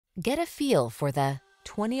Get a feel for the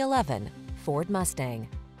 2011 Ford Mustang.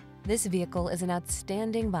 This vehicle is an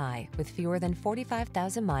outstanding buy with fewer than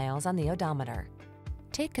 45,000 miles on the odometer.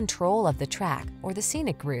 Take control of the track or the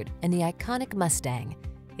scenic route in the iconic Mustang.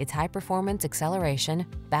 Its high-performance acceleration,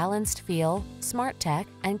 balanced feel, smart tech,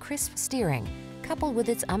 and crisp steering, coupled with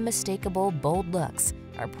its unmistakable, bold looks,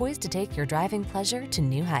 are poised to take your driving pleasure to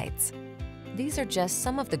new heights. These are just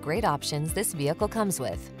some of the great options this vehicle comes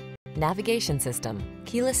with: navigation system,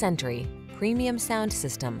 keyless entry, premium sound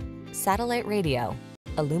system, satellite radio,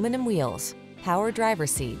 aluminum wheels, power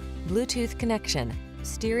driver's seat, Bluetooth connection,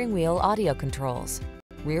 steering wheel audio controls,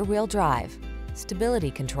 rear-wheel drive,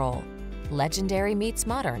 stability control. Legendary meets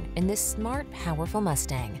modern in this smart, powerful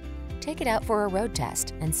Mustang. Take it out for a road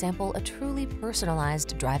test and sample a truly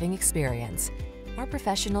personalized driving experience. Our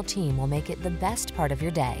professional team will make it the best part of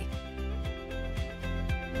your day.